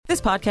This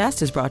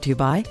podcast is brought to you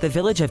by the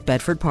Village of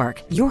Bedford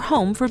Park, your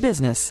home for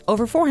business.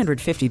 Over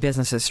 450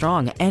 businesses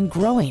strong and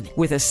growing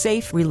with a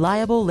safe,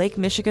 reliable Lake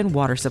Michigan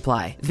water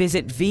supply.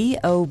 Visit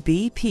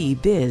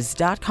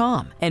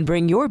VOBPBiz.com and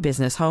bring your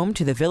business home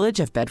to the Village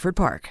of Bedford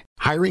Park.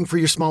 Hiring for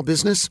your small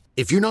business?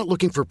 If you're not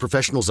looking for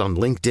professionals on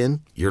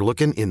LinkedIn, you're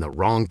looking in the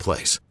wrong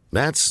place.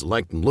 That's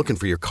like looking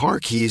for your car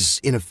keys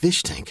in a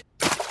fish tank.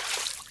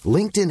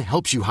 LinkedIn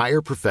helps you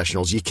hire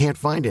professionals you can't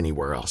find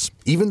anywhere else,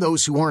 even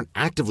those who aren't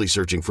actively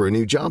searching for a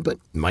new job but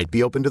might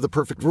be open to the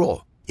perfect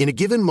role. In a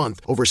given month,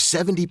 over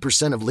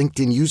 70% of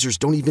LinkedIn users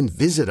don't even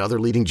visit other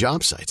leading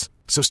job sites.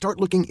 So start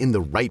looking in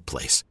the right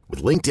place.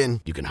 With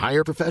LinkedIn, you can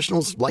hire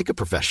professionals like a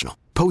professional.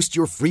 Post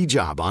your free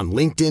job on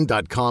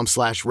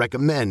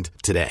linkedin.com/recommend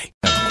today.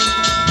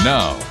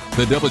 Now,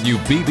 the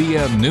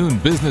WBBM Noon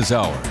Business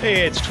Hour.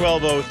 Hey, it's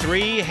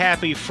 12:03.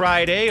 Happy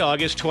Friday,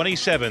 August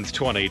 27th,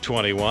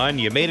 2021.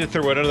 You made it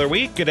through another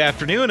week. Good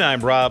afternoon. I'm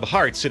Rob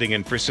Hart, sitting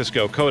in for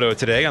Cisco Cotto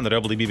today on the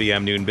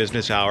WBBM Noon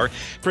Business Hour,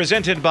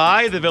 presented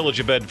by the Village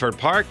of Bedford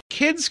Park.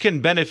 Kids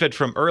can benefit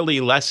from early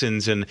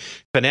lessons in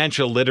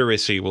financial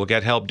literacy. We'll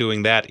get help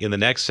doing that in the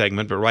next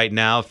segment. But right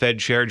now, Fed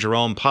Chair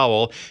Jerome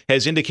Powell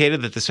has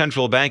indicated that the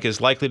central bank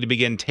is likely to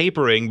begin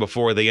tapering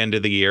before the end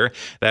of the year.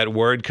 That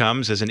word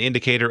comes as an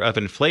indicator of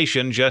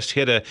inflation just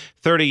hit a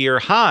 30-year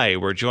high.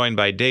 We're joined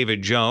by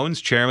David Jones,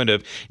 chairman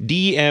of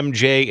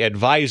DMJ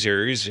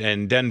Advisors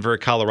in Denver,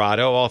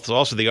 Colorado,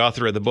 also the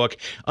author of the book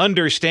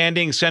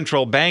Understanding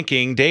Central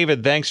Banking.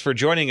 David, thanks for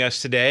joining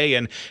us today.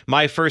 And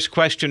my first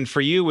question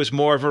for you is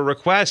more of a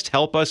request.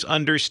 Help us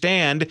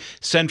understand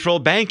central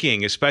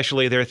banking,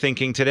 especially their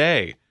thinking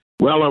today.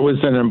 Well, it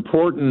was an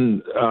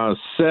important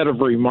set of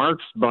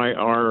remarks by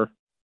our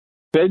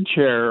Fed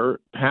Chair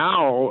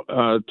Powell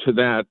to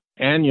that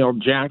annual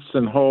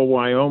Jackson Hole,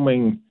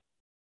 Wyoming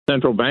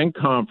Central Bank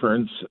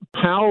Conference.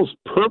 Powell's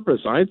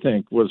purpose, I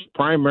think, was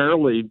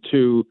primarily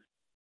to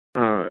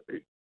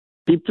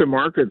keep the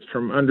markets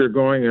from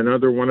undergoing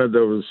another one of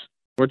those,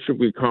 what should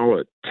we call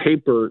it,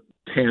 taper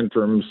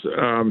tantrums.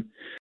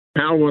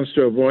 Powell wants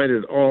to avoid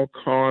at all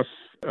costs.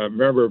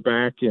 Remember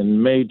back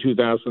in May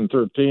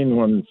 2013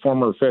 when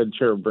former Fed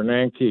Chair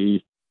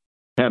Bernanke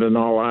had an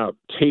all-out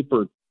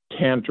taper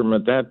tantrum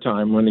at that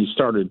time when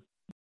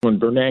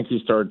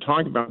Bernanke started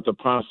talking about the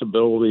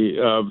possibility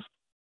of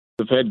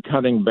the Fed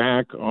cutting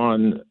back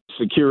on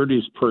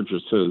securities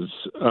purchases.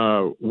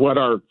 What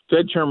our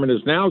Fed chairman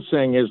is now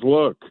saying is,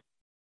 look,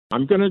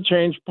 I'm going to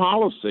change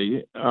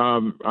policy.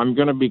 I'm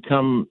going to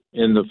become,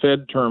 in the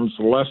Fed terms,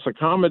 less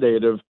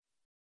accommodative,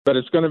 but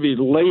it's going to be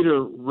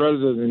later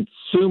rather than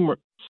sooner,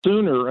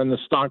 and the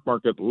stock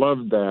market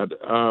loved that.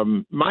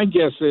 My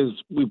guess is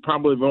we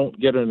probably won't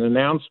get an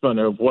announcement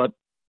of what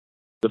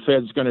the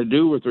Fed's going to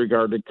do with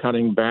regard to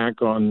cutting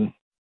back on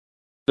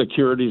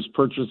securities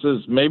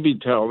purchases, maybe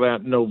till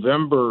that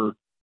November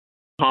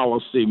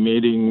policy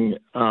meeting,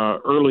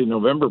 early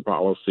November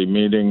policy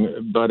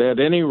meeting. But at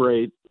any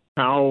rate,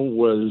 Powell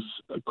was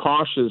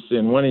cautious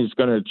in when he's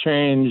going to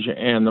change,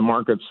 and the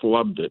markets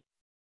loved it.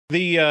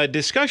 The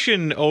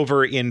discussion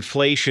over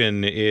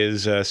inflation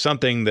is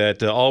something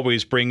that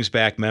always brings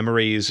back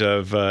memories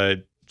of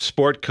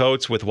sport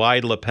coats with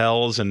wide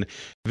lapels and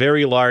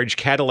very large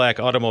Cadillac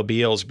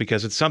automobiles,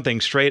 because it's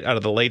something straight out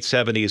of the late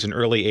 70s and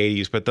early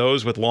 80s. But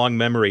those with long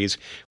memories,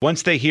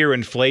 once they hear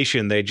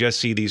inflation, they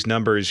just see these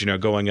numbers,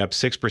 going up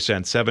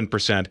 6%,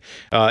 7%.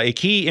 A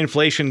key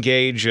inflation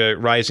gauge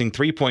rising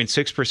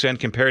 3.6%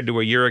 compared to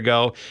a year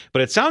ago.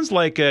 But it sounds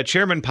like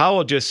Chairman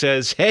Powell just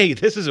says, hey,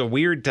 this is a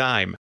weird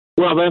time.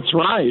 Well, that's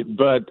right.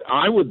 But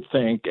I would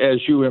think,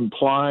 as you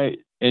imply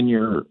in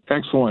your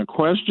excellent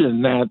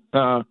question, that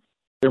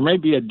there may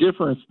be a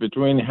difference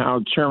between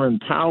how Chairman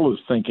Powell is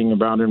thinking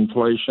about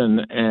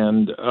inflation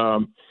and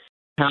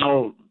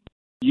how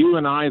you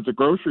and I at the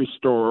grocery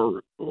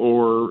store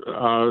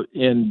or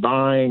in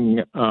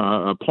buying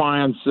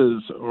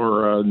appliances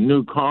or a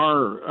new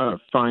car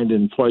find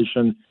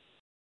inflation.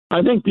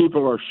 I think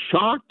people are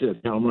shocked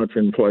at how much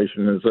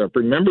inflation is up.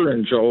 Remember,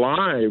 in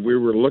July, we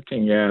were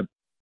looking at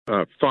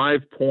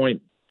 5.4%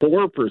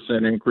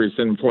 increase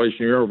in inflation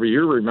year over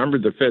year. Remember,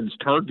 the Fed's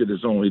target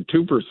is only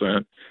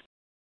 2%.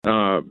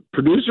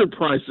 Producer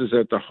prices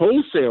at the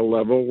wholesale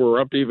level were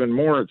up even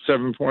more at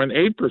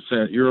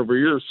 7.8% year over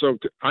year. So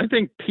I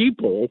think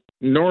people,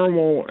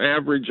 normal,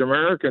 average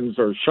Americans,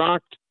 are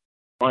shocked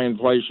by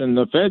inflation.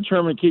 The Fed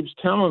chairman keeps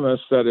telling us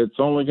that it's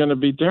only going to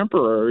be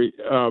temporary,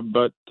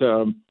 but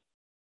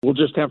we'll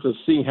just have to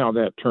see how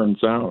that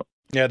turns out.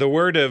 Yeah, the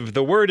word of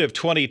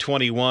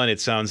 2021,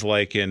 it sounds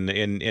like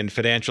in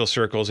financial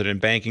circles and in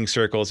banking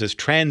circles, is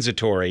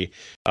transitory.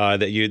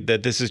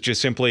 That this is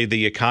just simply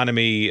the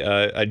economy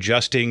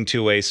adjusting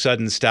to a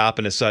sudden stop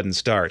and a sudden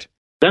start.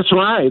 That's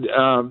right.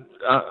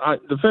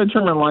 The Fed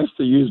chairman likes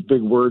to use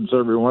big words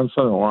every once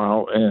in a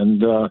while,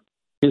 and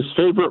his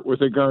favorite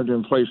with regard to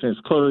inflation is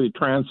clearly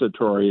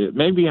transitory. It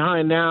may be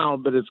high now,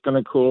 but it's going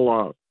to cool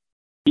off.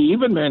 He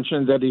even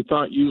mentioned that he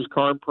thought used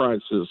car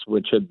prices,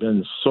 which had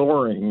been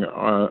soaring,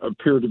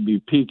 appear to be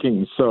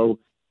peaking. So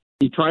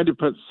he tried to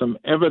put some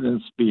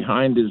evidence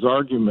behind his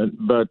argument.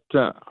 But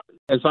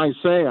as I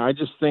say, I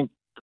just think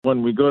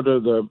when we go to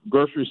the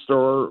grocery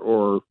store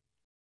or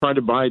try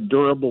to buy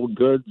durable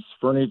goods,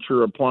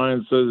 furniture,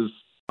 appliances,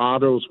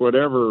 autos,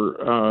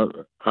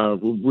 whatever,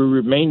 we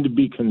remain to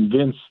be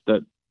convinced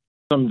that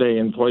someday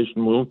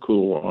inflation will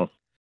cool off.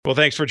 Well,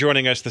 thanks for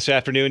joining us this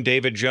afternoon.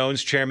 David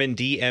Jones, Chairman,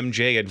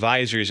 DMJ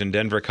Advisors in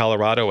Denver,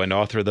 Colorado, and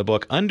author of the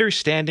book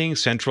Understanding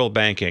Central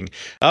Banking.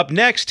 Up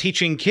next,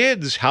 teaching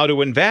kids how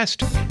to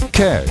invest.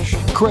 Cash,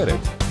 credit,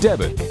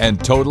 debit,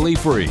 and totally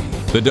free.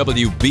 The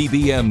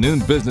WBBM Noon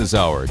Business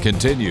Hour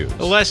continues.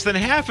 Less than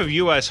half of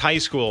U.S. high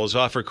schools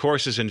offer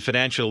courses in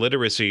financial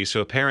literacy,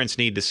 so parents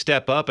need to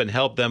step up and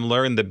help them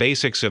learn the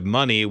basics of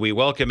money. We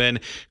welcome in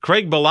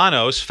Craig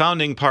Bolanos,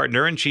 founding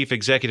partner and chief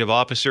executive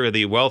officer of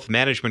the Wealth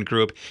Management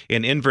Group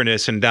in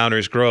Inverness and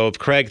Downers Grove.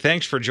 Craig,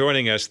 thanks for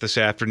joining us this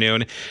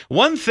afternoon.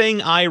 One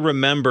thing I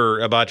remember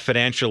about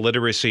financial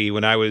literacy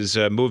when I was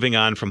moving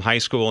on from high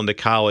school into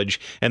college,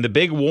 and the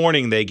big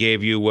warning they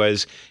gave you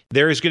was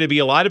there's going to be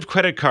a lot of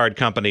credit card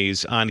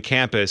companies on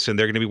campus, and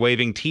they're going to be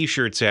waving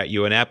T-shirts at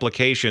you and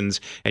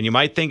applications, and you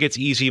might think it's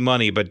easy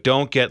money, but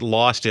don't get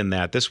lost in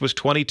that. This was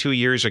 22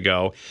 years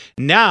ago.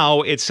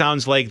 Now it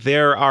sounds like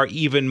there are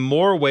even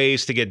more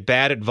ways to get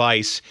bad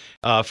advice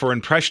for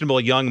impressionable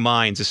young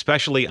minds,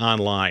 especially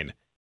online.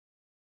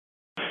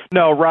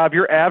 No, Rob,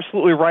 you're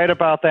absolutely right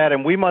about that,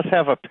 and we must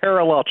have a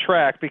parallel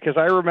track because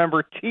I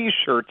remember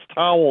T-shirts,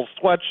 towels,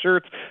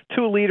 sweatshirts,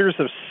 2 liters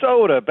of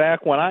soda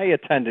back when I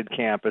attended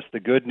campus. The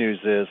good news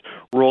is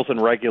rules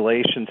and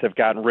regulations have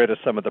gotten rid of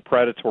some of the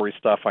predatory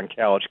stuff on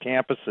college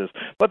campuses.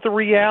 But the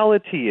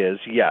reality is,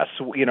 yes,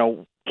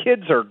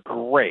 kids are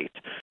great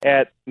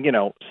at,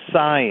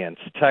 science,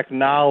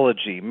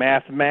 technology,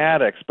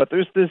 mathematics, but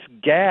there's this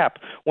gap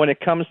when it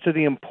comes to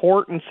the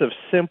importance of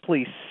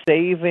simply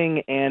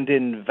saving and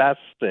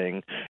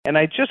investing. And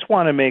I just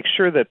want to make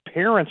sure that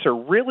parents are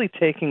really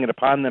taking it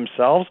upon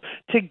themselves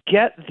to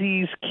get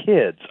these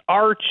kids,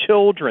 our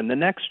children, the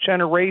next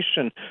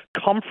generation,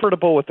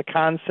 comfortable with the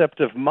concept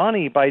of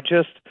money by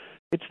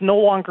it's no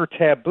longer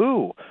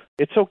taboo.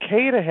 It's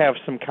okay to have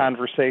some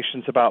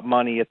conversations about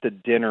money at the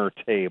dinner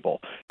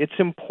table. It's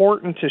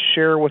important to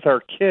share with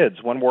our kids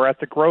when we're at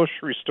the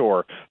grocery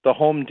store, the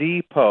Home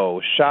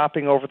Depot,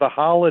 shopping over the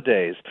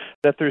holidays,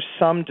 that there's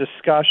some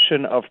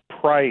discussion of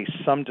price,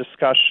 some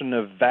discussion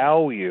of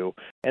value.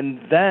 And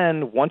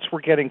then once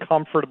we're getting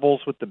comfortable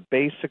with the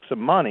basics of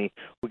money,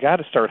 we got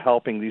to start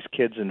helping these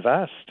kids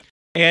invest.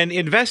 And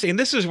investing,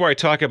 this is where I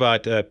talk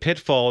about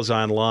pitfalls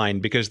online,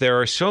 because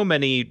there are so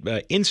many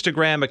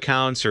Instagram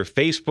accounts or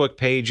Facebook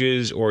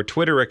pages or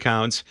Twitter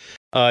accounts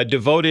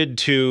devoted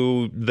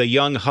to the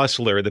young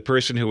hustler, the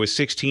person who was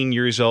 16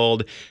 years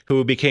old,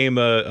 who became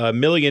a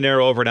millionaire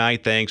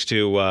overnight thanks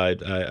to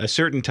a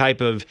certain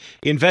type of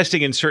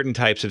investing in certain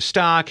types of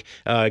stock,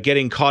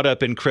 getting caught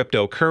up in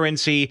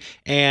cryptocurrency,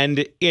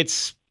 and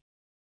it's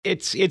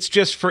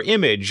just for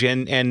image,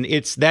 and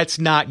that's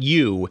not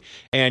you.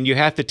 And you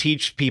have to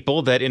teach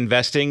people that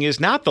investing is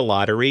not the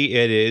lottery.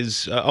 It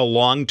is a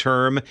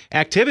long-term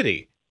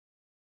activity.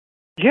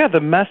 Yeah, the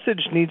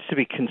message needs to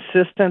be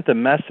consistent. The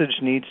message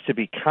needs to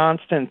be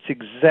constant.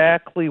 It's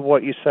exactly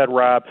what you said,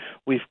 Rob.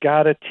 We've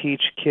got to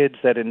teach kids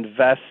that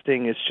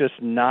investing is just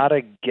not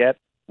a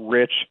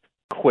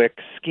get-rich-quick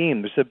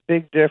scheme. There's a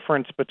big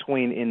difference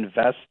between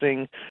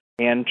investing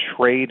and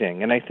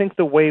trading. And I think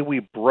the way we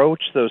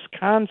broach those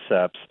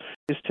concepts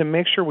is to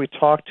make sure we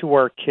talk to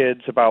our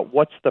kids about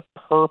what's the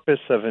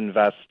purpose of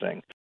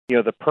investing.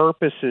 The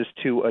purpose is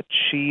to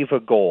achieve a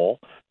goal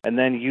and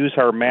then use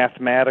our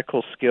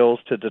mathematical skills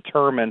to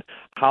determine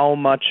how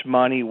much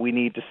money we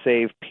need to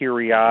save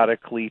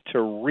periodically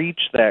to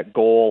reach that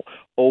goal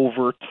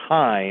over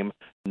time,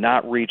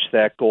 not reach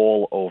that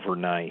goal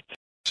overnight.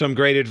 Some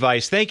great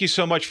advice. Thank you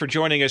so much for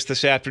joining us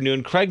this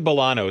afternoon. Craig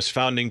Bolanos,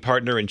 founding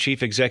partner and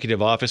chief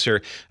executive officer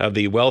of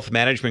the Wealth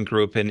Management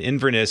Group in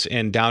Inverness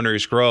and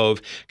Downers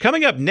Grove.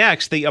 Coming up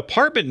next, the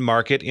apartment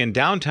market in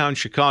downtown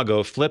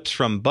Chicago flips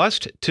from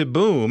bust to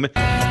boom.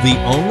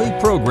 The only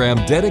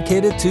program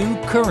dedicated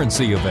to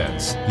currency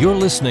events. You're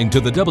listening to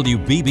the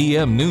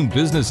WBBM Noon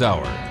Business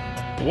Hour.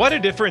 What a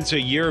difference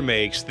a year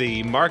makes.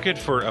 The market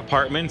for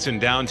apartments in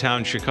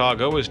downtown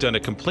Chicago has done a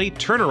complete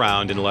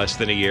turnaround in less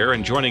than a year.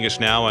 And joining us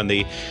now on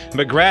the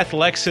McGrath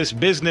Lexus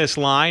business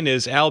line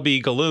is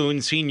Albie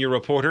Galoon, senior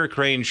reporter,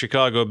 Crain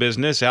Chicago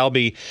Business.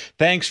 Albie,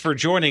 thanks for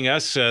joining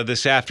us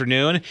this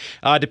afternoon.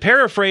 To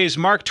paraphrase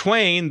Mark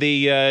Twain,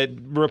 the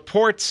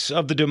reports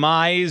of the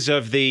demise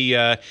of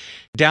the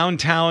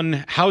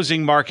downtown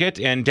housing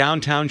market and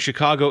downtown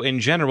Chicago in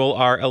general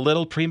are a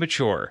little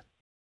premature.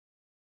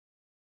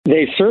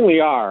 They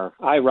certainly are.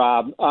 Hi,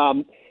 Rob.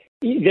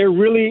 There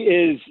really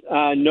is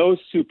no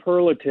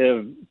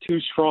superlative too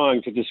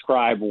strong to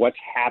describe what's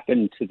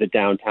happened to the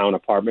downtown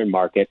apartment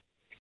market.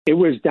 It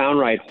was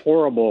downright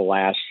horrible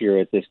last year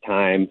at this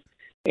time,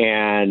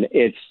 and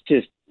it's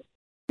just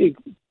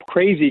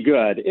crazy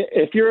good.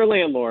 If you're a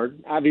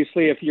landlord,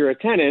 obviously, if you're a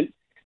tenant,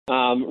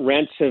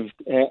 rents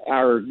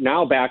are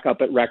now back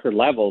up at record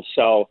levels.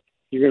 So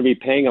you're going to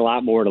be paying a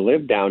lot more to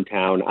live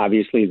downtown,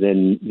 obviously,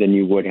 than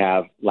you would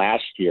have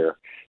last year.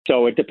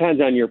 So it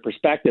depends on your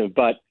perspective,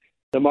 but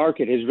the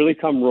market has really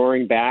come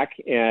roaring back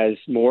as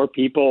more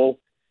people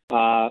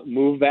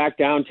move back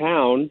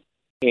downtown.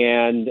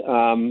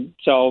 And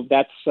so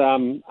that's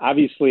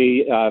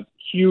obviously a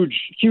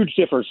huge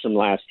difference from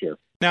last year.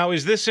 Now,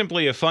 is this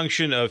simply a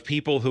function of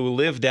people who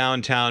live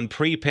downtown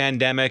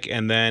pre-pandemic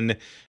and then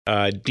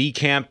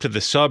decamped to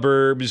the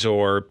suburbs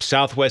or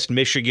Southwest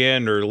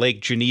Michigan or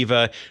Lake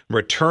Geneva,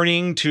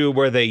 returning to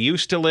where they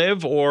used to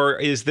live? Or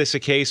is this a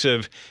case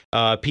of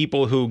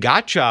people who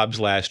got jobs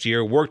last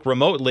year, worked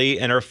remotely,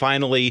 and are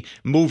finally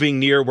moving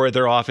near where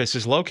their office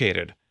is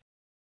located?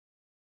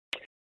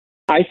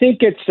 I think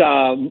it's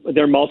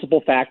there are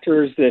multiple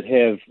factors that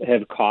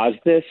have caused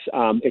this.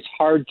 It's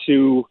hard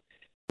to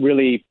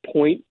really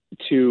point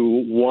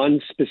to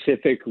one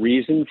specific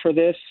reason for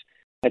this.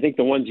 I think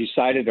the ones you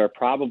cited are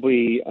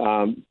probably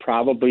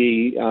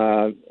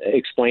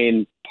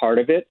explain part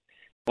of it.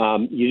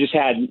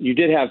 You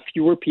did have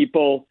fewer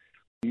people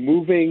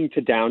moving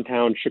to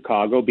downtown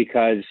Chicago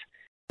because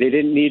they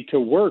didn't need to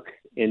work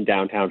in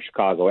downtown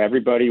Chicago.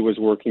 Everybody was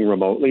working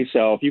remotely.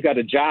 So if you got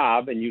a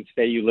job and you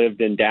say you lived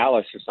in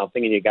Dallas or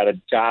something and you got a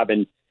job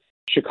in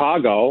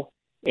Chicago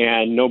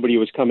and nobody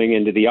was coming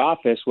into the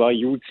office, well,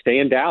 you would stay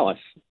in Dallas.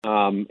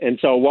 And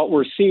so what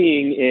we're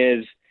seeing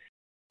is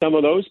some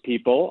of those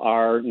people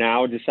are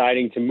now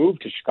deciding to move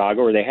to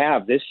Chicago, or they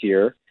have this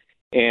year,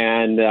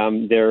 and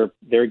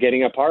they're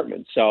getting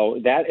apartments. So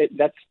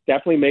that's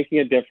definitely making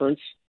a difference.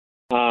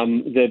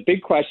 The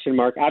big question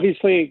mark,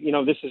 obviously,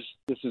 this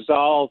is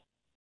all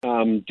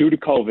due to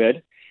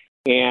COVID,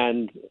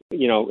 and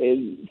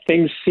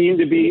things seem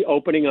to be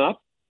opening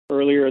up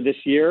earlier this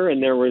year,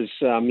 and there was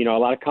a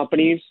lot of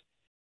companies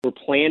were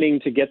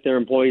planning to get their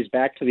employees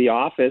back to the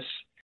office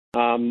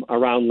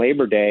around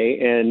Labor Day,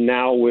 and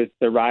now with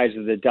the rise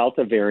of the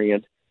Delta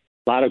variant,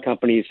 a lot of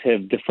companies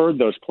have deferred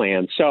those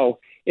plans. So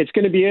it's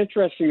going to be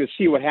interesting to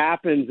see what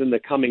happens in the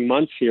coming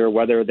months here,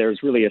 whether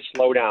there's really a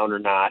slowdown or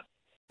not.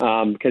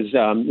 Because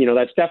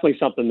that's definitely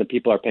something that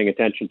people are paying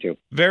attention to.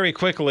 Very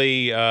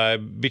quickly,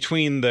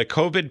 between the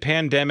COVID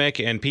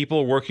pandemic and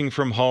people working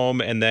from home,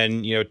 and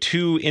then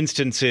 2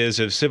 instances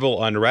of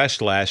civil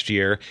unrest last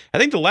year, I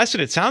think the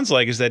lesson, it sounds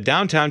like, is that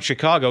downtown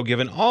Chicago,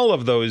 given all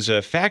of those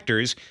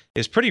factors,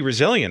 is pretty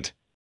resilient.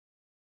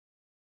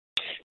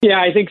 Yeah,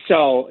 I think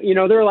so.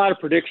 There are a lot of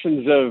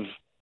predictions of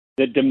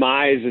the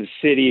demise of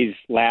cities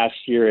last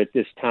year at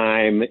this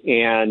time,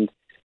 and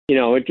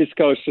it just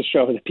goes to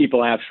show that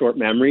people have short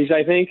memories,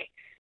 I think.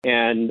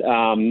 And,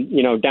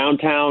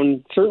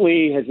 downtown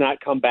certainly has not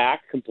come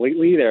back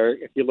completely there.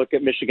 If you look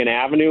at Michigan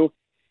Avenue,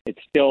 it's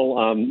still,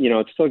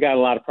 it's still got a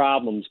lot of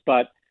problems.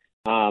 But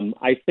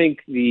I think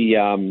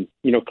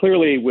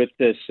clearly with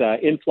this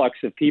influx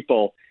of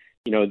people,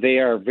 they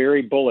are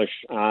very bullish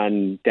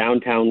on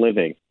downtown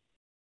living.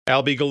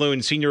 Albie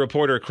Galoon, senior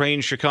reporter,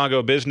 Crain's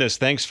Chicago Business.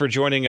 Thanks for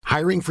joining.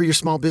 Hiring for your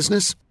small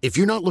business? If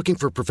you're not looking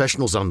for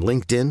professionals on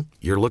LinkedIn,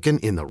 you're looking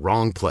in the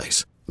wrong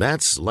place.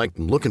 That's like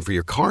looking for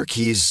your car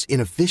keys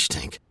in a fish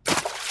tank.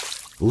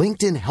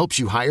 LinkedIn helps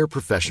you hire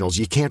professionals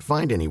you can't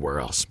find anywhere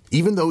else,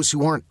 even those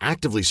who aren't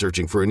actively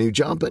searching for a new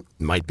job but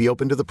might be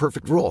open to the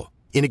perfect role.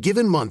 In a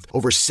given month,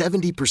 over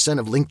 70%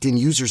 of LinkedIn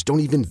users don't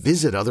even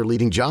visit other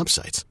leading job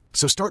sites.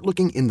 So start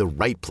looking in the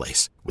right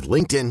place. With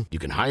LinkedIn, you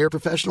can hire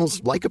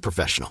professionals like a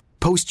professional.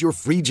 Post your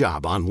free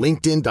job on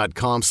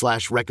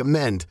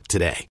linkedin.com/recommend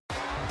today.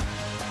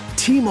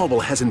 T-Mobile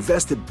has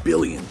invested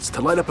billions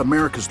to light up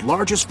America's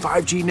largest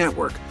 5G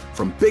network,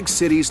 from big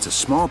cities to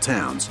small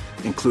towns,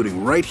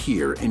 including right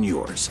here in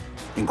yours.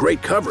 And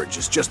great coverage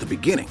is just the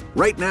beginning.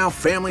 Right now,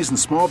 families and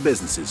small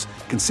businesses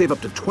can save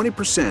up to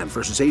 20%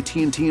 versus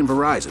AT&T and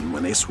Verizon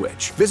when they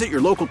switch. Visit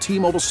your local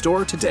T-Mobile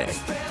store today.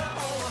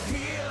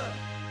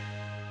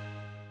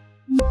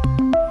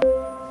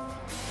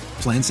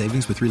 Plan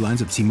savings with 3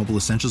 lines of T-Mobile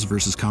Essentials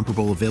versus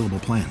comparable available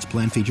plans.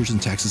 Plan features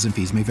and taxes and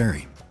fees may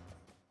vary.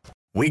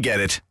 We get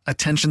it.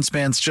 Attention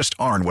spans just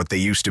aren't what they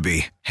used to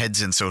be.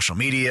 Heads in social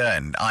media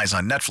and eyes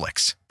on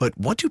Netflix. But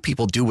what do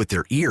people do with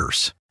their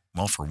ears?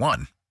 Well, for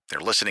one, they're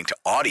listening to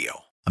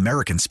audio.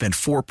 Americans spend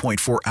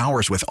 4.4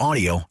 hours with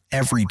audio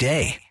every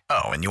day.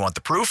 Oh, and you want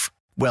the proof?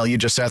 Well, you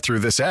just sat through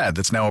this ad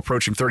that's now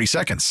approaching 30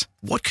 seconds.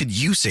 What could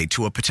you say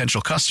to a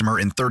potential customer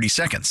in 30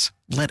 seconds?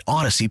 Let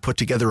Odyssey put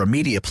together a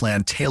media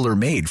plan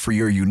tailor-made for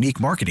your unique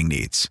marketing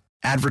needs.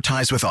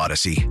 Advertise with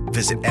Odyssey.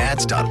 Visit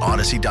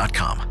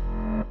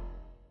ads.odyssey.com.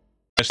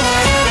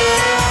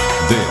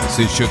 This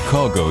is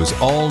Chicago's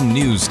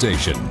all-news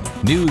station,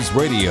 News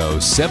Radio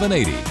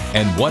 780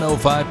 and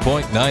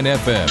 105.9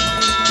 FM.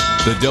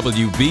 The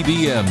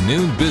WBBM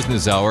Noon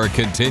Business Hour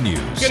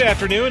continues. Good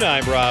afternoon,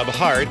 I'm Rob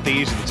Hart.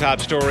 These are the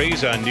top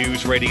stories on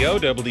News Radio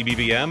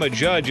WBBM. A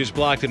judge has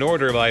blocked an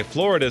order by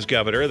Florida's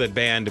governor that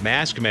banned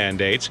mask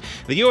mandates.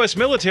 The U.S.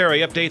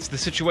 military updates the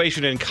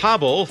situation in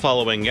Kabul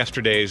following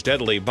yesterday's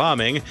deadly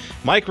bombing.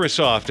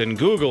 Microsoft and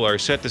Google are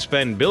set to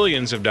spend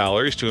billions of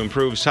dollars to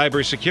improve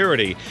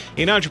cybersecurity.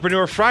 In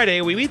Entrepreneur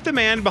Friday, we meet the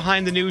man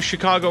behind the new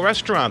Chicago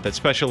restaurant that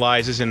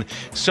specializes in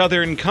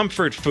Southern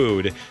comfort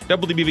food.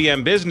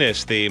 WBBM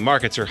Business, the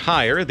markets are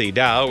higher. The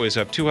Dow is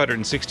up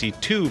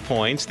 262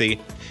 points. The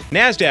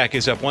NASDAQ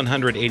is up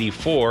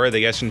 184.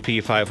 The S&P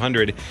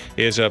 500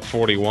 is up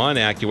 41.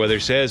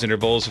 AccuWeather says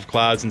intervals of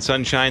clouds and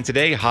sunshine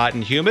today, hot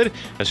and humid.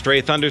 A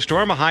stray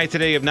thunderstorm, a high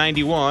today of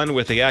 91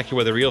 with the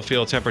AccuWeather real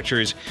field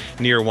temperatures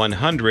near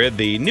 100.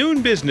 The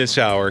noon business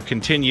hour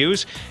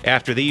continues.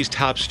 After these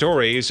top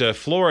stories, a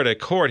Florida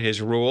court has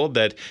ruled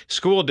that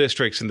school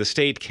districts in the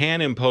state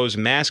can impose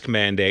mask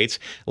mandates.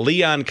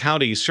 Leon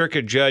County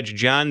Circuit Judge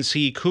John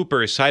C.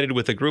 Cooper sided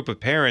with a group of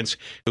parents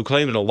who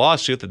claimed in a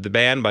lawsuit that the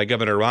ban by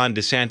Governor Ron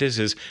DeSantis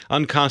is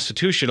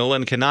unconstitutional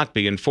and cannot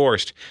be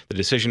enforced. The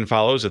decision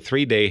follows a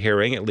 3-day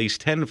hearing. At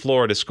least 10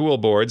 Florida school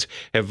boards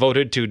have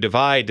voted to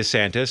divide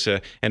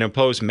DeSantis and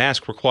impose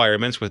mask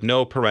requirements with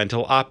no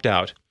parental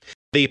opt-out.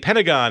 The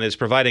Pentagon is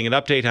providing an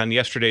update on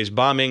yesterday's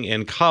bombing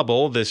in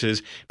Kabul. This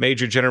is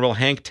Major General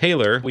Hank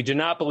Taylor. We do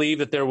not believe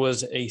that there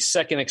was a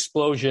second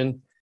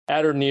explosion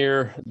at or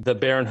near the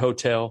Barron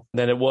Hotel,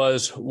 that it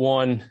was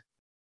one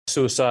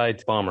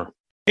suicide bomber.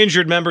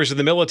 Injured members of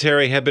the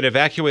military have been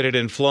evacuated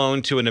and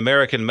flown to an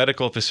American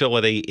medical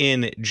facility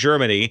in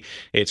Germany.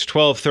 It's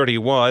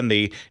 12:31.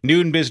 The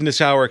noon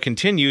business hour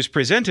continues,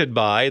 presented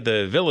by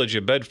the Village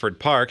of Bedford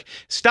Park.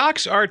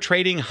 Stocks are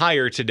trading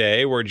higher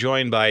today. We're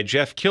joined by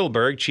Jeff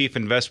Kilberg, Chief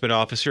Investment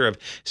Officer of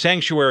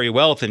Sanctuary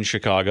Wealth in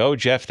Chicago.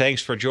 Jeff,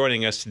 thanks for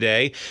joining us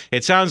today.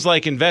 It sounds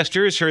like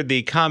investors heard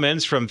the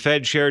comments from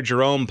Fed Chair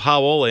Jerome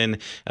Powell in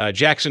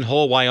Jackson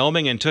Hole,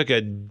 Wyoming, and took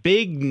a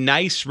big,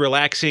 nice,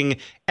 relaxing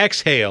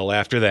exhale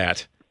after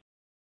that.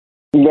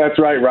 That's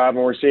right, Rob,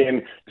 and we're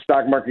seeing the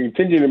stock market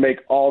continue to make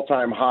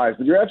all-time highs.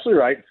 But you're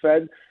absolutely right.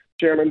 Fed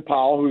Chairman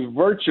Powell, who's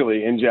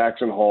virtually in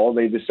Jackson Hole,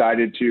 they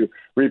decided to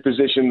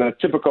reposition the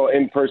typical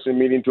in-person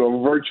meeting to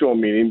a virtual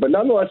meeting. But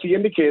nonetheless, he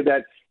indicated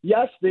that,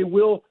 yes, they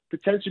will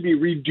potentially be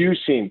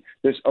reducing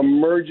this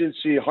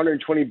emergency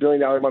 $120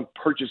 billion a month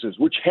purchases,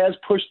 which has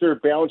pushed their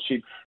balance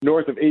sheet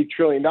north of $8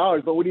 trillion.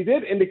 But what he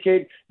did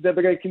indicate that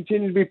they're going to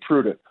continue to be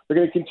prudent. They're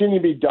going to continue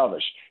to be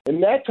dovish.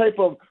 And that type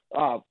of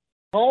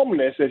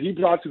calmness that he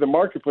brought to the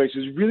marketplace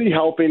is really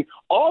helping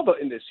all the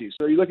indices.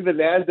 So you look at the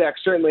NASDAQ,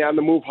 certainly on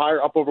the move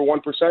higher, up over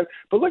 1%.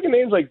 But look at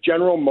names like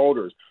General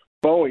Motors,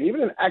 Boeing,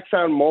 even an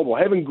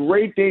ExxonMobil, having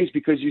great days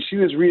because you see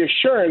this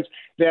reassurance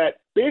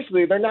that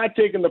basically they're not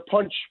taking the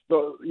punch,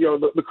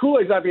 the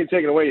Kool-Aid's not being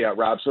taken away yet,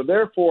 Rob. So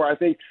therefore, I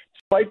think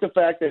despite the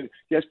fact that,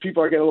 yes,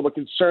 people are getting a little bit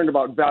concerned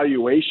about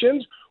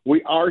valuations,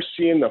 we are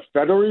seeing the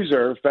Federal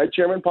Reserve, Fed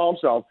Chairman Powell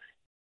himself,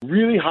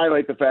 really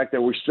highlight the fact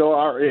that we still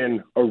are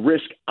in a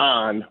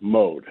risk-on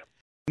mode.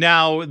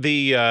 Now, in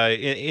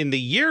the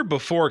year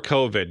before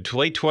COVID,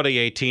 late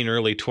 2018,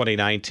 early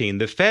 2019,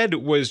 the Fed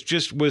was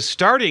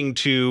starting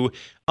to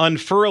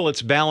unfurl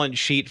its balance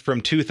sheet from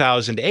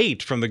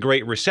 2008, from the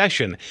Great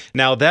Recession.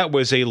 Now, that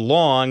was a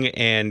long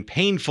and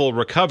painful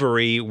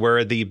recovery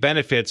where the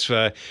benefits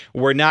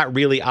were not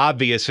really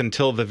obvious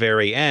until the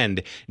very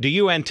end. Do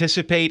you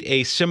anticipate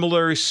a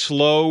similar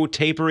slow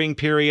tapering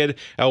period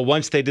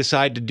once they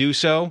decide to do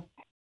so?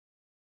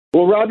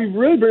 Well, Rob, you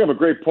really bring up a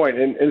great point,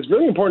 and it's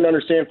really important to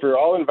understand for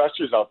all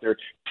investors out there,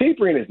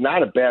 tapering is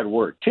not a bad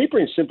word.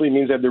 Tapering simply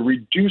means that they're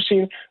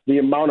reducing the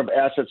amount of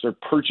assets they're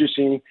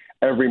purchasing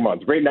every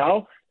month. Right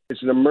now,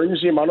 it's an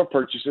emergency amount of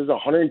purchases,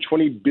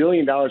 $120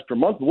 billion per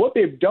month. But what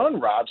they've done,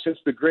 Rob, since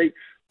the Great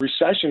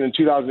Recession in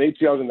 2008,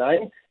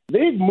 2009,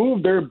 they've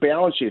moved their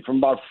balance sheet from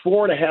about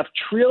 $4.5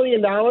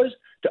 trillion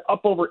to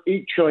up over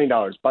 $8 trillion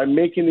by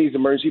making these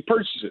emergency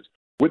purchases.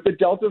 With the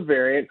Delta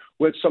variant,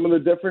 with some of the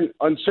different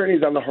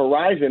uncertainties on the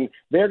horizon,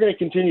 they're going to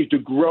continue to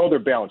grow their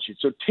balance sheet.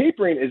 So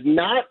tapering is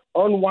not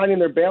unwinding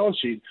their balance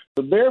sheet.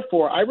 So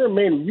therefore, I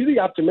remain really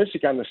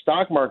optimistic on the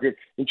stock market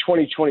in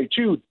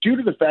 2022 due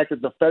to the fact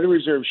that the Federal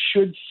Reserve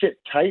should sit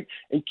tight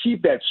and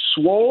keep that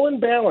swollen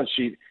balance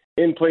sheet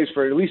in place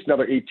for at least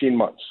another 18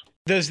 months.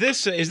 Is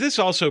this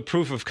also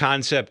proof of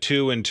concept,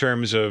 too, in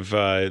terms of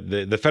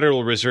the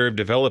Federal Reserve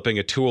developing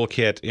a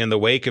toolkit in the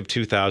wake of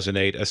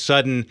 2008, a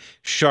sudden,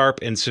 sharp,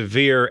 and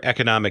severe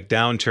economic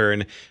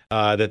downturn,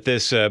 that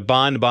this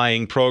bond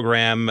buying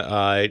program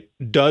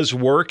does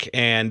work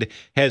and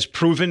has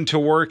proven to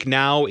work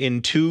now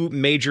in two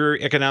major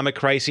economic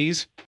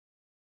crises?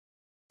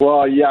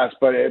 Well, yes,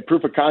 but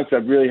proof of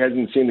concept really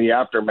hasn't seen the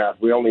aftermath.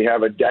 We only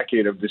have a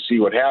decade to see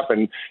what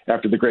happened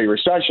after the Great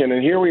Recession.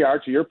 And here we are,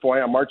 to your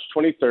point, on March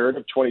 23rd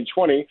of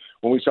 2020,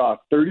 when we saw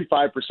a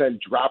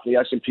 35% drop in the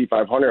S&P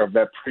 500 of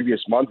that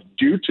previous month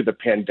due to the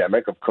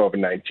pandemic of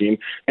COVID-19.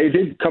 They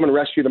did come and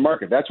rescue the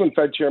market. That's when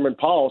Fed Chairman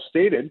Powell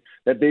stated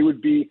that they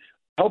would be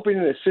helping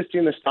and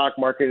assisting the stock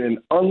market in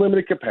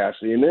unlimited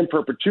capacity and in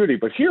perpetuity.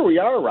 But here we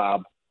are,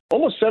 Rob,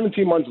 almost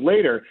 17 months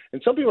later,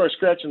 and some people are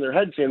scratching their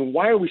heads saying,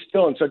 why are we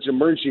still in such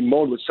emergency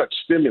mode with such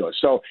stimulus?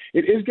 So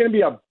it is going to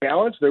be a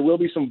balance. There will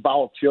be some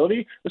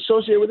volatility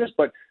associated with this,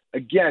 but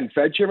again,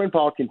 Fed Chairman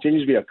Powell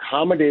continues to be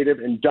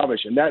accommodative and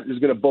dovish, and that is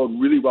going to bode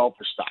really well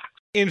for stocks.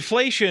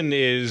 Inflation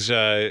is,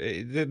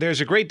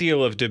 there's a great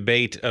deal of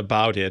debate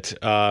about it.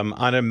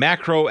 On a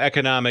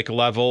macroeconomic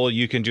level,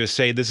 you can just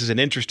say this is an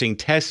interesting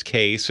test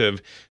case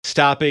of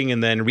stopping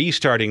and then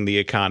restarting the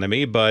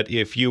economy. But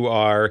if you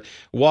are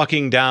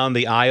walking down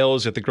the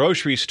aisles at the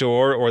grocery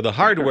store or the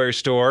hardware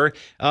store,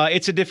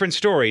 it's a different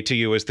story to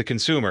you as the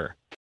consumer.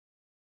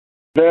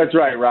 That's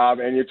right, Rob.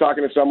 And you're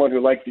talking to someone who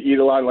likes to eat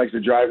a lot and likes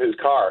to drive his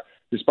car.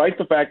 Despite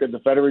the fact that the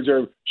Federal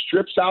Reserve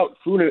strips out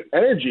food and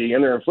energy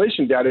in their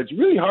inflation data, it's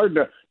really hard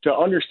to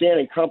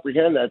understand and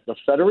comprehend that the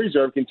Federal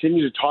Reserve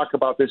continues to talk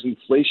about this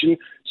inflation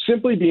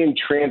simply being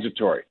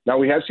transitory. Now,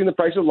 we have seen the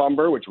price of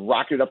lumber, which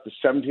rocketed up to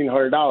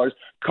 $1,700,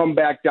 come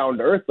back down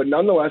to earth. But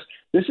nonetheless,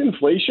 this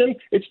inflation,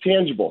 it's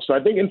tangible. So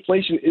I think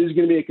inflation is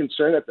going to be a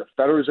concern that the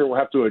Federal Reserve will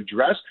have to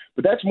address.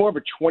 But that's more of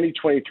a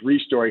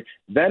 2023 story.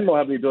 Then they'll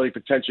have the ability to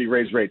potentially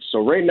raise rates.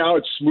 So right now,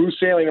 it's smooth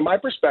sailing in my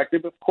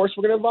perspective. Of course,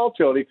 we're going to have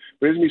volatility,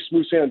 but it's going to be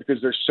smooth sailing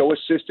because they're so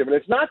assistive. And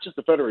it's not just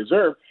the Federal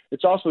Reserve.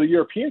 It's also the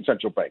European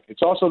Central Bank.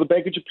 It's also the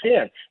Bank of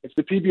Japan. It's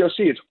the PBOC.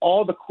 It's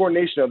all the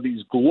coordination of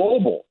these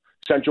global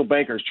central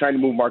bankers trying to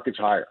move markets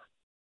higher.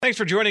 Thanks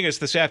for joining us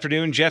this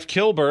afternoon, Jeff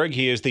Kilberg.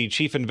 He is the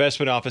Chief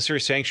Investment Officer,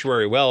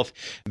 Sanctuary Wealth,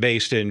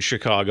 based in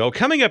Chicago.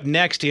 Coming up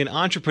next in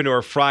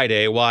Entrepreneur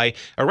Friday, why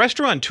a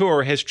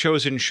restaurateur has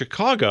chosen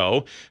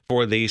Chicago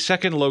for the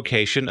second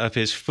location of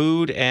his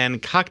food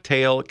and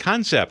cocktail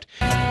concept.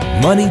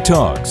 Money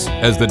Talks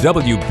as the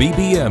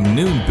WBBM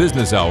Noon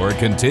Business Hour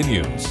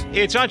continues.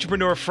 It's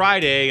Entrepreneur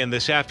Friday, and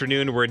this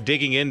afternoon we're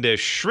digging into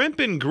shrimp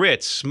and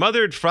grits,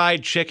 smothered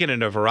fried chicken,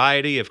 and a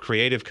variety of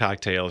creative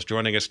cocktails.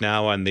 Joining us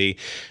now on the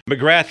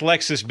McGrath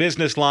Lexus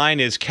business line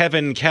is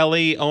Kevin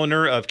Kelly,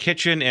 owner of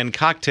Kitchen and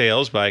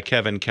Cocktails by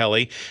Kevin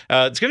Kelly.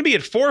 It's going to be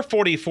at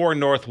 444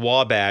 North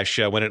Wabash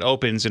when it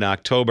opens in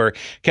October.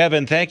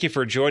 Kevin, thank you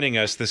for joining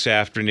us this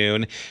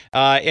afternoon.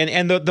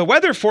 And the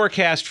weather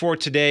forecast for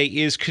today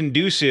is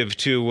conducive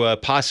to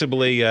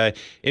possibly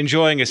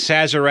enjoying a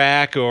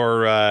Sazerac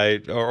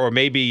or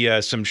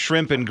maybe some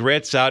shrimp and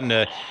grits out in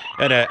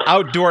an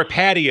outdoor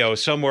patio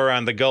somewhere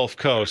on the Gulf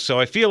Coast. So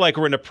I feel like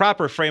we're in a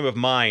proper frame of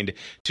mind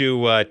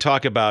to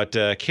talk about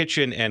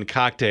kitchen and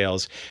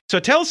cocktails. So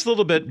tell us a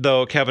little bit,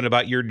 though, Kevin,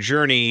 about your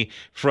journey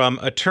from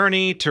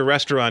attorney to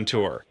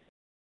restaurateur.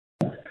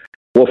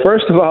 Well,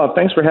 first of all,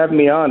 thanks for having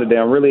me on today.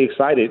 I'm really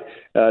excited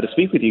to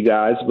speak with you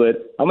guys,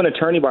 but I'm an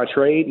attorney by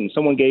trade, and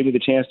someone gave me the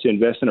chance to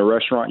invest in a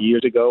restaurant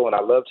years ago, and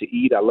I love to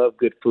eat. I love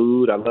good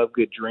food. I love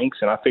good drinks,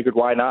 and I figured,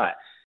 why not?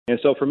 And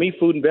so for me,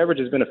 food and beverage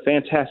has been a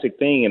fantastic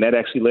thing, and that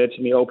actually led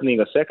to me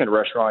opening a second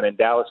restaurant in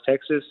Dallas,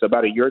 Texas,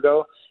 about a year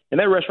ago. And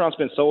that restaurant's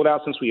been sold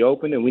out since we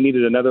opened, and we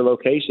needed another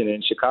location,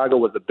 and Chicago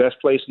was the best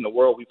place in the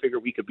world we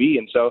figured we could be,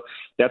 and so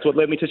that's what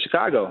led me to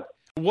Chicago.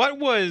 What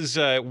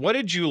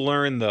did you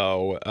learn,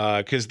 though?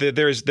 Because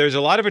there's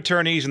a lot of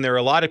attorneys and there are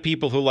a lot of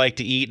people who like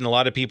to eat and a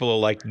lot of people who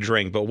like to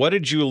drink. But what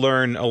did you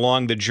learn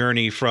along the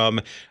journey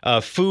from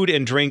food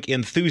and drink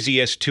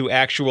enthusiast to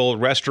actual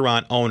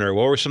restaurant owner?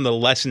 What were some of the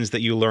lessons that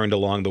you learned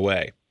along the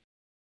way?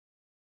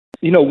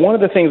 You know, one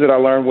of the things that I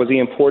learned was the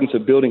importance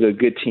of building a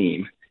good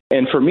team.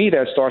 And for me,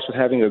 that starts with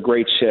having a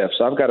great chef.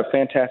 So I've got a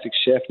fantastic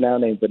chef now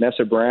named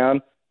Vanessa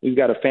Brown. We've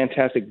got a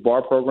fantastic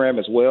bar program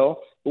as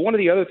well. But one of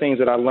the other things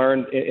that I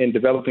learned in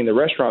developing the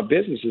restaurant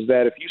business is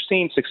that if you've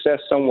seen success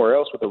somewhere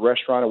else with a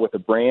restaurant or with a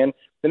brand,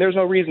 then there's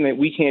no reason that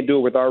we can't do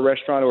it with our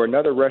restaurant, or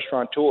another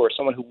restaurateur or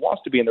someone who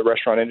wants to be in the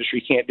restaurant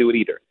industry can't do it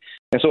either.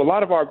 And so a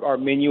lot of our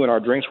menu and our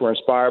drinks were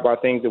inspired by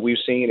things that we've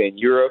seen in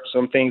Europe,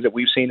 some things that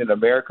we've seen in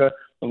America,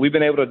 and we've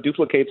been able to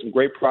duplicate some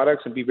great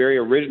products and be very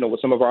original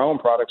with some of our own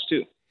products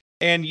too.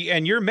 And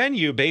your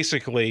menu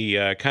basically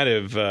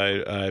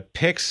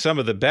picks some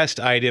of the best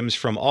items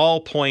from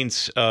all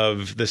points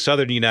of the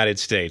southern United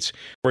States.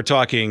 We're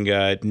talking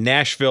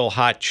Nashville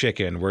hot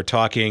chicken. We're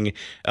talking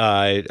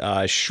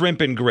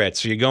shrimp and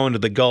grits. So you go into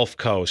the Gulf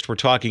Coast. We're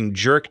talking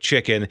jerk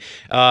chicken.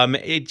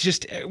 What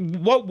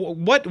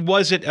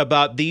was it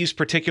about these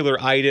particular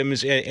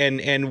items,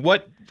 and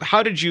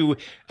how did you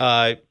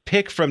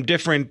pick from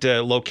different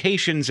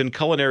locations and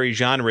culinary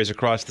genres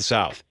across the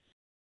South?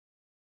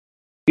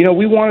 You know,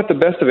 we wanted the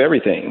best of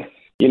everything.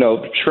 You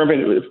know, shrimp,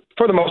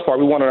 for the most part,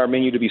 we wanted our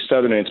menu to be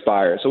Southern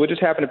inspired. So it just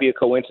happened to be a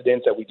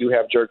coincidence that we do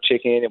have jerk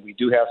chicken and we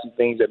do have some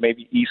things that may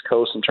be East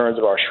Coast in terms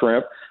of our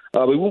shrimp.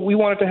 We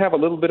wanted to have a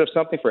little bit of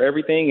something for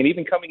everything. And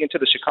even coming into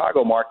the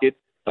Chicago market,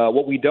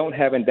 what we don't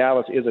have in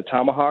Dallas is a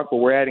tomahawk, but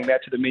we're adding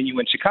that to the menu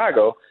in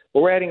Chicago.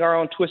 But we're adding our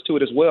own twist to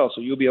it as well. So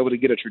you'll be able to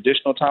get a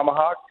traditional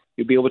tomahawk.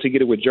 You'll be able to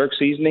get it with jerk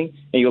seasoning.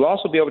 And you'll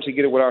also be able to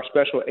get it with our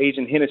special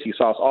Agent Hennessy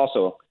sauce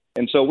also.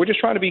 And so we're just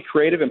trying to be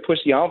creative and push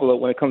the envelope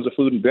when it comes to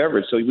food and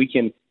beverage, so we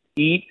can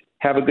eat,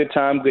 have a good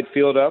time, get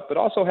filled up, but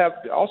also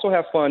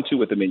have fun too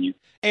with the menu.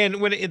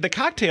 And when the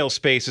cocktail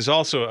space is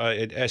also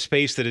a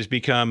space that has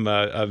become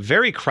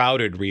very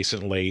crowded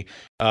recently.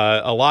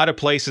 A lot of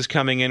places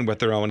coming in with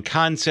their own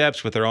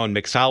concepts, with their own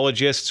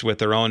mixologists, with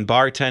their own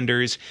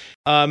bartenders.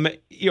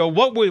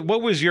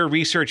 What was your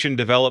research and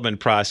development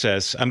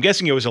process? I'm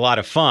guessing it was a lot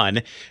of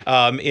fun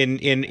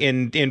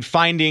in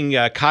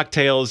finding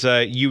cocktails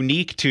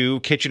unique to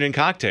Kitchen and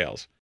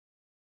Cocktails.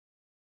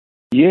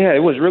 Yeah,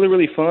 it was really,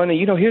 really fun. And,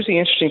 here's the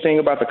interesting thing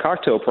about the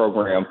cocktail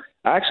program.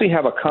 I actually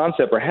have a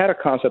concept, or had a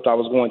concept I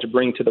was going to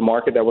bring to the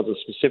market that was a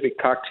specific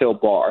cocktail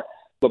bar.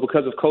 But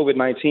because of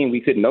COVID-19, we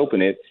couldn't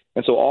open it.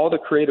 And so all the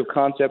creative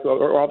concept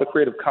or all the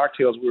creative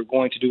cocktails we were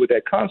going to do with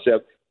that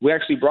concept, we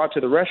actually brought to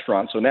the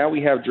restaurant. So now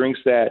we have drinks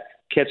that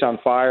catch on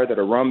fire that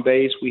are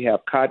rum-based. We have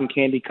cotton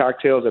candy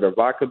cocktails that are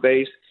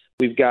vodka-based.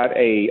 We've got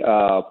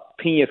a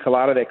pina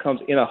colada that comes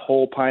in a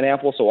whole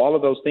pineapple. So all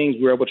of those things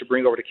we were able to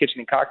bring over to Kitchen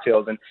and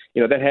Cocktails. And,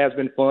 that has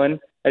been fun.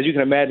 As you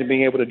can imagine,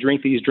 being able to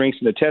drink these drinks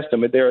and to test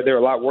them, there are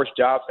a lot worse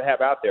jobs to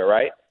have out there,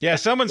 right? Yeah,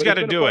 someone's got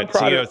to do it.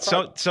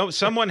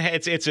 Someone.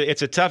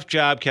 It's a tough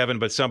job, Kevin,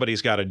 but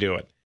somebody's got to do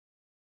it.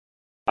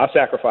 I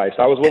sacrificed.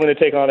 I was willing to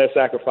take on that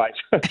sacrifice.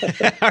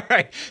 All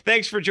right.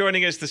 Thanks for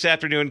joining us this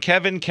afternoon.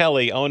 Kevin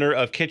Kelly, owner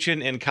of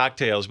Kitchen and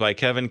Cocktails by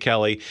Kevin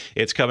Kelly.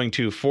 It's coming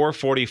to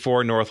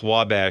 444 North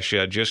Wabash,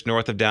 just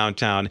north of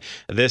downtown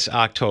this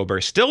October.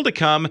 Still to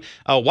come,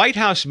 a White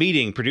House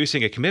meeting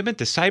producing a commitment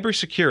to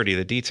cybersecurity.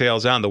 The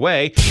details on the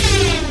way.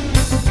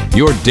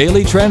 Your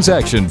daily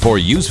transaction for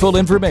useful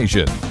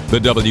information. The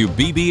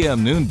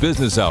WBBM Noon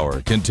Business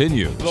Hour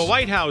continues. The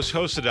White House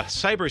hosted a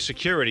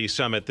cybersecurity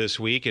summit this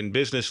week, and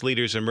business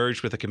leaders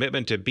emerged with a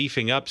commitment to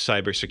beefing up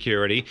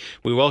cybersecurity.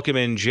 We welcome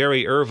in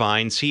Jerry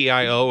Irvine,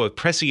 CIO of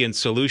Prescient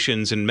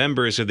Solutions and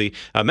member of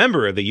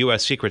the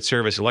U.S. Secret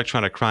Service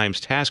Electronic Crimes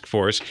Task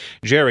Force.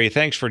 Jerry,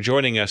 thanks for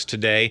joining us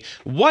today.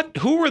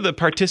 Who were the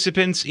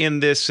participants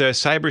in this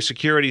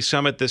cybersecurity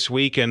summit this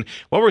week, and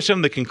what were some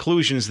of the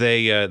conclusions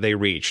they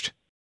reached?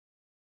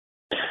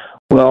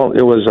 Well,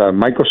 it was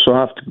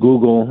Microsoft,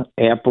 Google,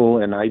 Apple,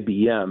 and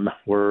IBM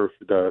were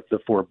the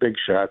four big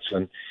shots,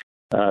 and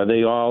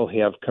they all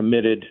have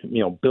committed,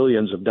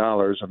 billions of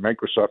dollars. And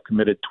Microsoft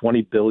committed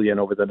 $20 billion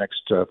over the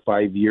next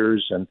 5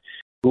 years, and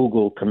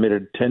Google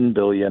committed $10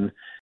 billion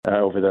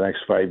over the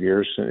next 5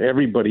 years. And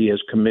everybody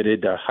has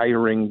committed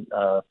hiring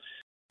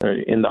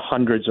in the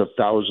hundreds of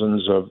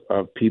thousands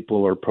of people,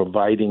 or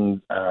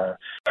providing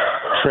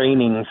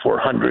training for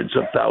hundreds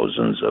of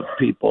thousands of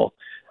people.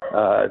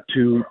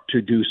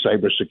 To do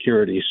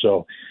cybersecurity.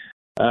 So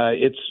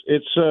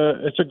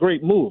it's a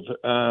great move.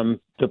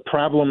 The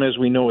problem as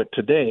we know it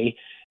today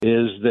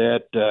is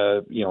that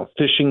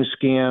phishing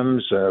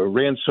scams,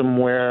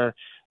 ransomware,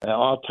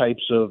 all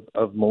types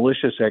of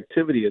malicious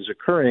activity is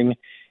occurring,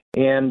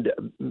 and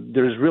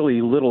there's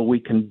really little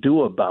we can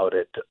do about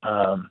it.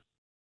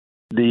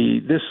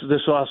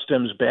 This all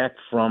stems back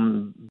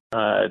from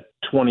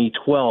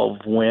 2012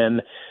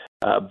 when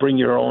bring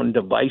your own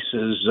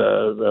devices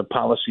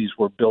policies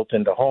were built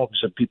into homes,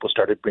 and people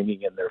started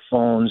bringing in their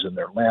phones and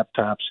their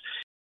laptops,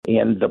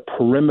 and the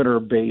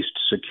perimeter-based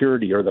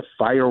security, or the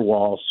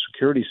firewall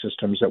security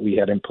systems that we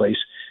had in place,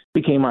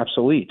 became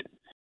obsolete.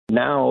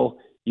 Now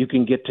you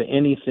can get to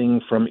anything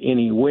from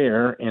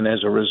anywhere, and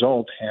as a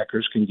result,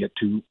 hackers can get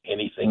to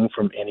anything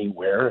from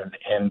anywhere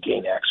and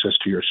gain access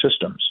to your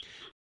systems.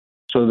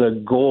 So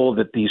the goal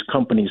that these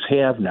companies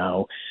have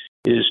now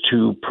is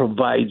to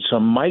provide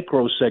some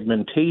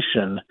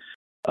micro-segmentation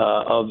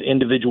of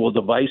individual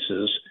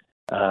devices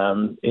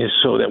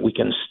so that we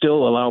can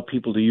still allow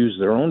people to use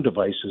their own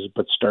devices,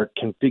 but start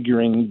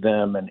configuring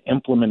them and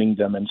implementing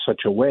them in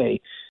such a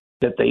way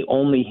that they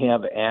only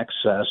have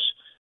access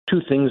to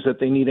things that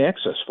they need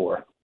access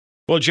for.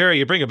 Well, Jerry,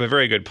 you bring up a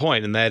very good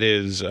point, and that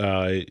is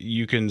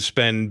you can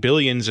spend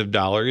billions of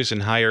dollars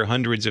and hire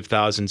hundreds of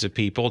thousands of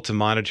people to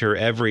monitor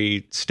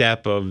every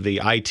step of the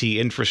IT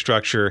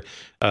infrastructure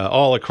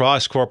all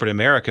across corporate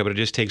America, but it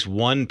just takes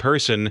one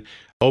person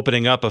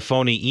opening up a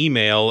phony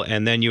email,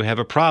 and then you have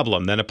a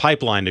problem, then a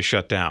pipeline to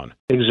shut down.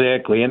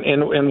 Exactly.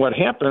 And what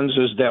happens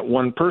is that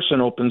one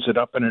person opens it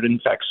up and it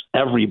infects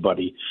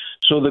everybody.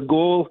 So the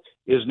goal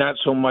is not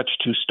so much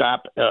to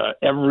stop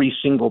every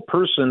single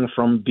person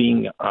from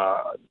being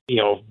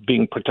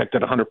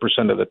protected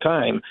 100% of the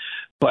time,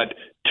 but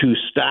to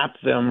stop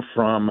them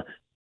from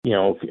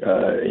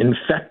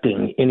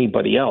infecting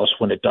anybody else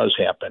when it does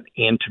happen,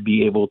 and to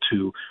be able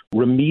to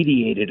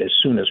remediate it as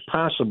soon as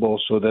possible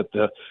so that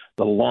the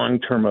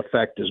long-term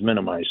effect is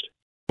minimized.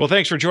 Well,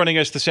 thanks for joining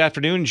us this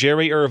afternoon.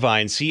 Jerry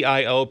Irvine,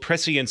 CIO,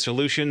 Prescient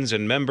Solutions,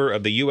 and member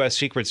of the U.S.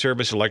 Secret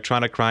Service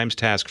Electronic Crimes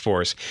Task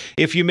Force.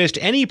 If you missed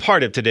any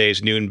part of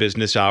today's Noon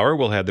Business Hour,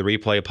 we'll have the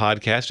replay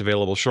podcast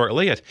available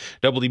shortly at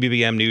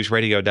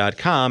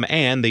WBBMNewsRadio.com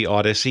and the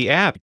Odyssey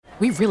app.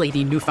 We really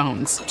need new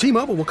phones.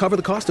 T-Mobile will cover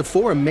the cost of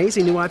 4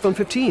 amazing new iPhone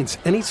 15s,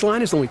 and each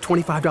line is only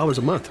 $25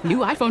 a month. New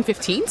iPhone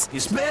 15s?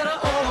 It's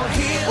better over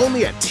here.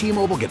 Only at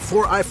T-Mobile, get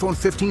 4 iPhone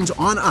 15s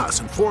on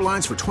us and 4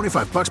 lines for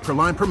 $25 per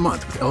line per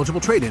month with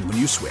eligible trade-in when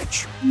you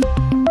switch.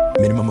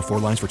 Minimum of 4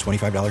 lines for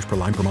 $25 per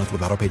line per month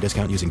with autopay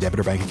discount using debit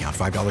or bank account.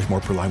 $5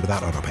 more per line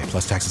without autopay,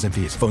 plus taxes and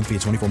fees. Phone fee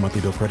at 24 monthly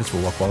bill credits for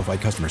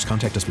well-qualified customers.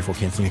 Contact us before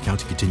canceling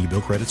account to continue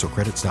bill credits or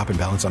credit stop and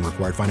balance on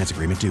required finance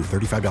agreement due.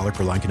 $35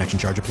 per line connection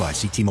charge applies.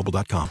 See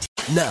T-Mobile.com.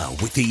 Now,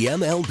 with the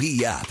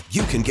MLB app,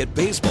 you can get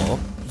baseball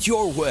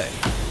your way.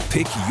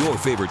 Pick your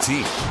favorite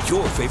team,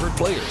 your favorite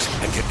players,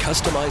 and get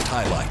customized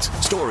highlights,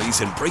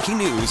 stories, and breaking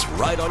news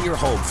right on your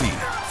home feed.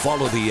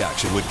 Follow the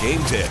action with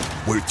Game Day,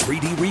 where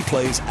 3D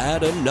replays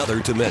add another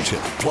dimension.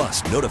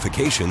 Plus,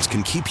 notifications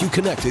can keep you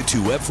connected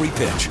to every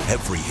pitch,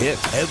 every hit,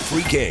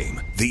 every game.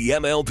 The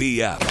MLB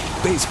app.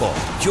 Baseball,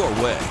 your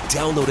way.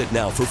 Download it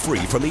now for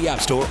free from the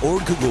App Store or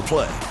Google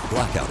Play.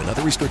 Blackout and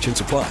other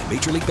restrictions apply.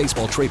 Major League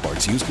Baseball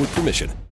trademarks used with permission.